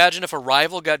 Could you imagine if a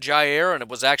rival got Jair and it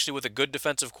was actually with a good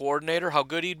defensive coordinator, how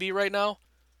good he'd be right now?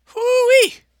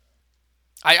 Whoo-wee!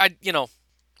 I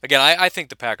think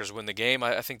the Packers win the game.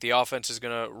 I think the offense is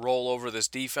going to roll over this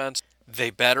defense. They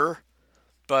better.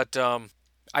 But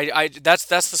that's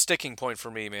the sticking point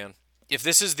for me, man. If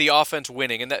this is the offense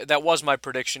winning, and that was my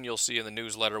prediction you'll see in the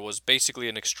newsletter, was basically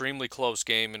an extremely close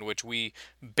game in which we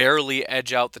barely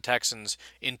edge out the Texans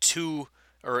in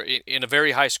a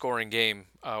very high-scoring game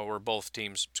where both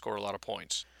teams score a lot of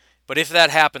points. But if that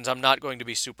happens, I'm not going to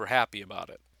be super happy about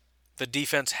it. The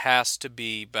defense has to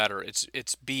be better.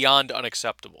 It's beyond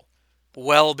unacceptable.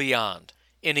 Well beyond.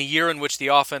 In a year in which the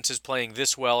offense is playing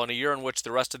this well, in a year in which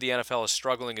the rest of the NFL is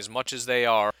struggling as much as they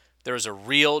are, there is a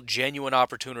real, genuine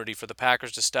opportunity for the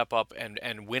Packers to step up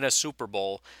and win a Super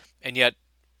Bowl, and yet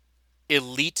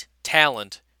elite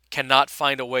talent cannot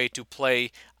find a way to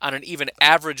play on an even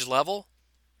average level.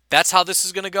 That's how this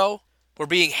is going to go? We're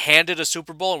being handed a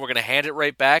Super Bowl and we're going to hand it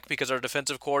right back because our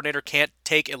defensive coordinator can't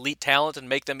take elite talent and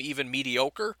make them even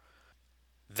mediocre?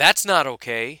 That's not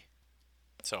okay.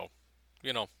 So,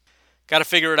 got to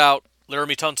figure it out.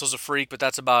 Laramie Tunsil's a freak, but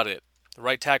that's about it. The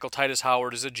right tackle, Titus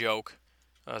Howard, is a joke.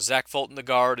 Zach Fulton, the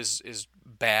guard, is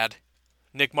bad.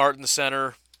 Nick Martin, the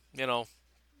center,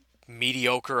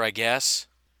 mediocre, I guess.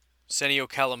 Senio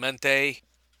Calamente,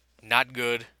 not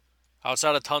good.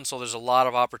 Outside of Tunsil, there's a lot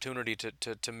of opportunity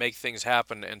to make things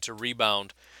happen and to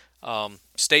rebound.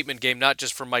 Statement game, not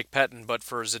just for Mike Pettin, but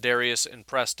for Za'Darius and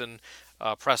Preston.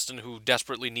 Preston, who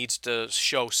desperately needs to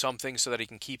show something so that he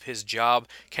can keep his job.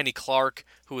 Kenny Clark,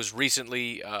 who is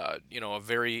recently, a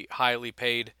very highly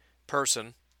paid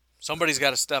person. Somebody's got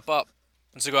to step up.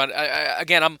 And so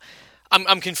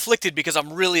I'm conflicted because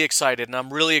I'm really excited and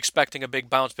I'm really expecting a big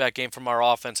bounce back game from our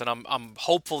offense, and I'm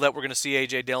hopeful that we're going to see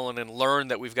A.J. Dillon and learn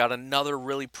that we've got another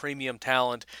really premium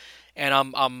talent. And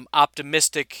I'm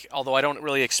optimistic, although I don't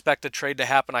really expect a trade to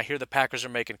happen. I hear the Packers are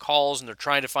making calls and they're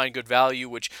trying to find good value,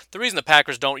 which the reason the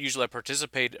Packers don't usually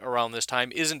participate around this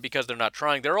time isn't because they're not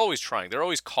trying. They're always trying. They're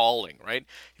always calling, right?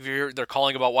 If you hear they're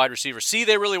calling about wide receiver, see,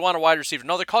 they really want a wide receiver.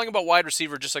 No, they're calling about wide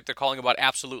receiver just like they're calling about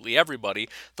absolutely everybody.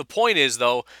 The point is,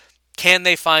 though, can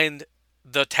they find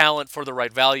the talent for the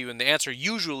right value? And the answer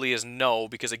usually is no,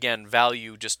 because, again,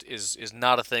 value just is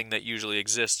not a thing that usually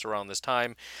exists around this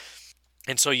time.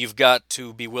 And so you've got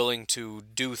to be willing to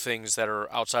do things that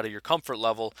are outside of your comfort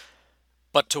level.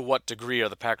 But to what degree are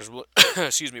the Packers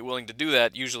willing to do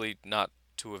that? Usually not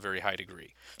to a very high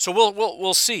degree. So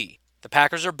we'll see. The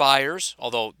Packers are buyers,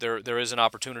 although there is an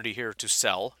opportunity here to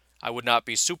sell. I would not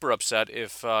be super upset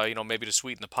if maybe to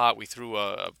sweeten the pot we threw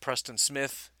a Preston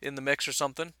Smith in the mix or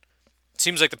something. It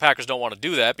seems like the Packers don't want to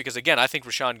do that because, again, I think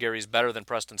Rashawn Gary is better than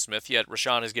Preston Smith, yet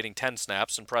Rashawn is getting 10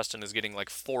 snaps and Preston is getting like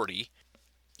 40.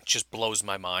 It just blows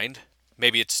my mind.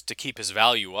 Maybe it's to keep his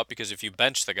value up, because if you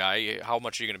bench the guy, how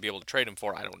much are you going to be able to trade him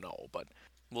for? I don't know, but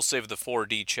we'll save the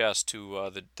 4D chess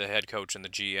to the head coach and the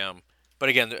GM. But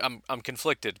again, I'm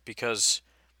conflicted because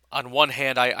on one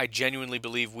hand, I genuinely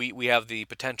believe we have the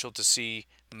potential to see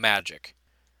magic.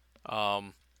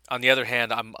 On the other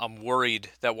hand, I'm worried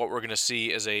that what we're going to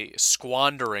see is a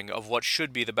squandering of what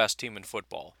should be the best team in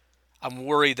football. I'm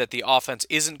worried that the offense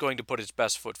isn't going to put its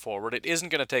best foot forward. It isn't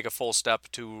going to take a full step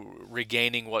to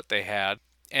regaining what they had.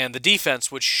 And the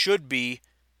defense, which should be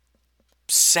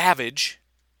savage,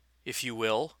 if you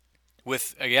will,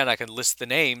 with, again, I can list the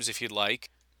names if you'd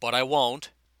like, but I won't.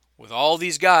 With all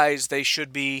these guys, they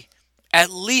should be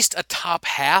at least a top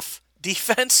half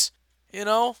defense,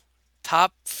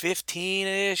 top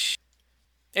 15-ish.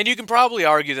 And you can probably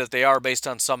argue that they are based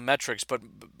on some metrics, but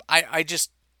I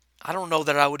don't know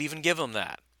that I would even give them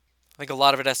that. I think a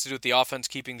lot of it has to do with the offense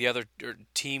keeping the other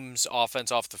team's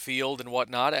offense off the field and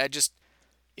whatnot.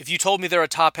 If you told me they're a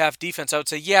top half defense, I would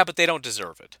say, yeah, but they don't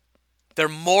deserve it. They're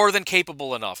more than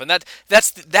capable enough. And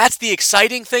that's the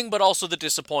exciting thing, but also the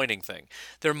disappointing thing.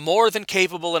 They're more than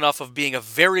capable enough of being a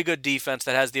very good defense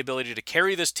that has the ability to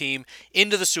carry this team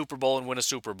into the Super Bowl and win a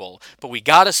Super Bowl. But we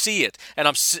got to see it. And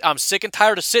I'm sick and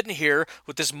tired of sitting here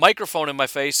with this microphone in my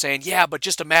face saying, yeah, but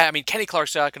just imagine, Kenny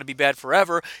Clark's not going to be bad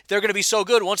forever. They're going to be so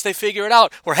good once they figure it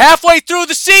out. We're halfway through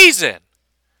the season.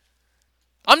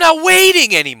 I'm not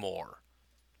waiting anymore.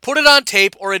 Put it on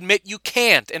tape or admit you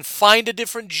can't and find a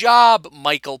different job,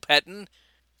 Michael Pettin.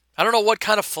 I don't know what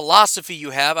kind of philosophy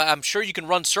you have. I'm sure you can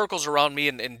run circles around me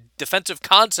and defensive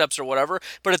concepts or whatever,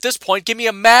 but at this point, give me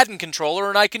a Madden controller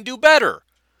and I can do better.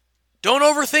 Don't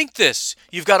overthink this.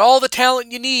 You've got all the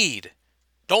talent you need.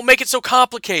 Don't make it so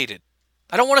complicated.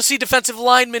 I don't want to see defensive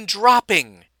linemen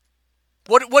dropping.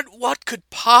 What could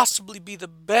possibly be the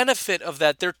benefit of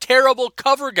that? They're terrible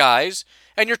cover guys,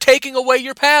 and you're taking away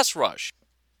your pass rush.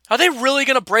 Are they really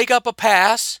going to break up a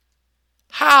pass?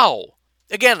 How?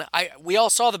 Again, we all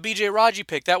saw the B.J. Raji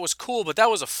pick. That was cool, but that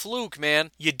was a fluke,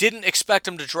 man. You didn't expect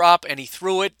him to drop, and he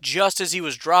threw it just as he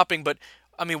was dropping. But,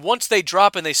 I mean, once they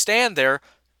drop and they stand there,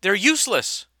 they're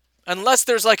useless. Unless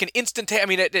there's like an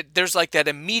there's like that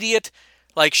immediate,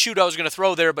 like, shoot, I was going to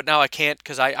throw there, but now I can't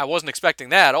because I wasn't expecting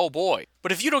that. Oh, boy.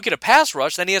 But if you don't get a pass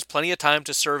rush, then he has plenty of time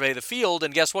to survey the field,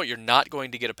 and guess what? You're not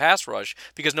going to get a pass rush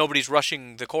because nobody's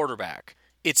rushing the quarterback.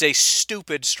 It's a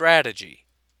stupid strategy.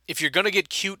 If you're going to get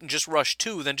cute and just rush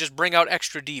 2, then just bring out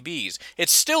extra DBs.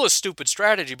 It's still a stupid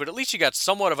strategy, but at least you got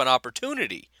somewhat of an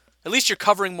opportunity. At least you're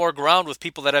covering more ground with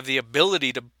people that have the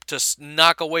ability to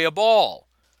knock away a ball.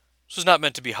 This is not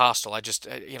meant to be hostile.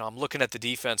 I'm looking at the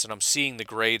defense and I'm seeing the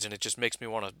grades and it just makes me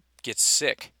want to get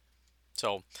sick.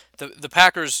 So the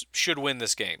Packers should win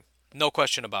this game. No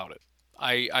question about it.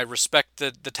 I respect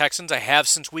the Texans. I have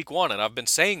since week 1, and I've been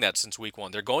saying that since week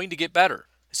 1. They're going to get better.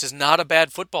 This is not a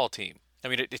bad football team. I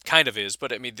mean, it kind of is,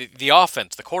 but I mean, the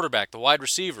offense, the quarterback, the wide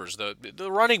receivers, the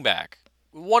running back,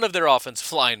 one of their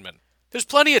offensive linemen. There's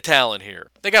plenty of talent here.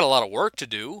 They got a lot of work to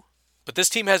do, but this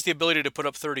team has the ability to put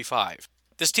up 35.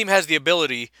 This team has the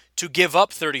ability to give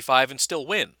up 35 and still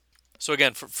win. So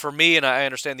again, for me, and I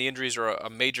understand the injuries are a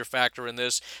major factor in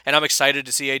this, and I'm excited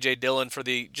to see A.J. Dillon for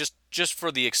the just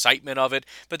for the excitement of it,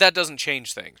 but that doesn't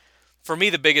change things. For me,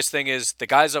 the biggest thing is the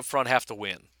guys up front have to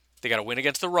win. They got to win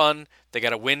against the run. They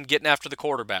got to win getting after the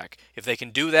quarterback. If they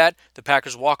can do that, the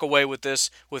Packers walk away with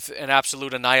this with an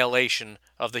absolute annihilation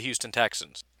of the Houston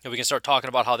Texans. And we can start talking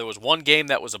about how there was one game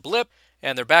that was a blip,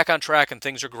 and they're back on track and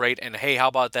things are great, and hey, how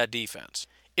about that defense?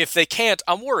 If they can't,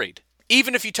 I'm worried.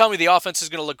 Even if you tell me the offense is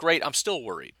going to look great, I'm still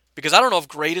worried. Because I don't know if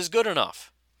great is good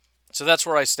enough. So that's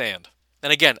where I stand.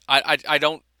 And again, I'm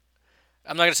not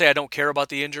going to say I don't care about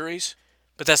the injuries,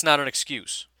 but that's not an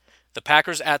excuse. The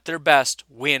Packers at their best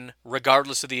win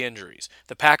regardless of the injuries.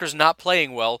 The Packers not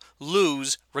playing well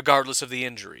lose regardless of the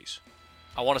injuries.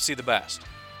 I want to see the best.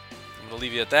 I'm going to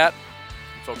leave you at that.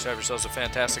 You folks have yourselves a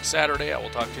fantastic Saturday. I will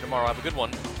talk to you tomorrow. Have a good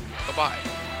one.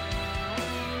 Bye-bye.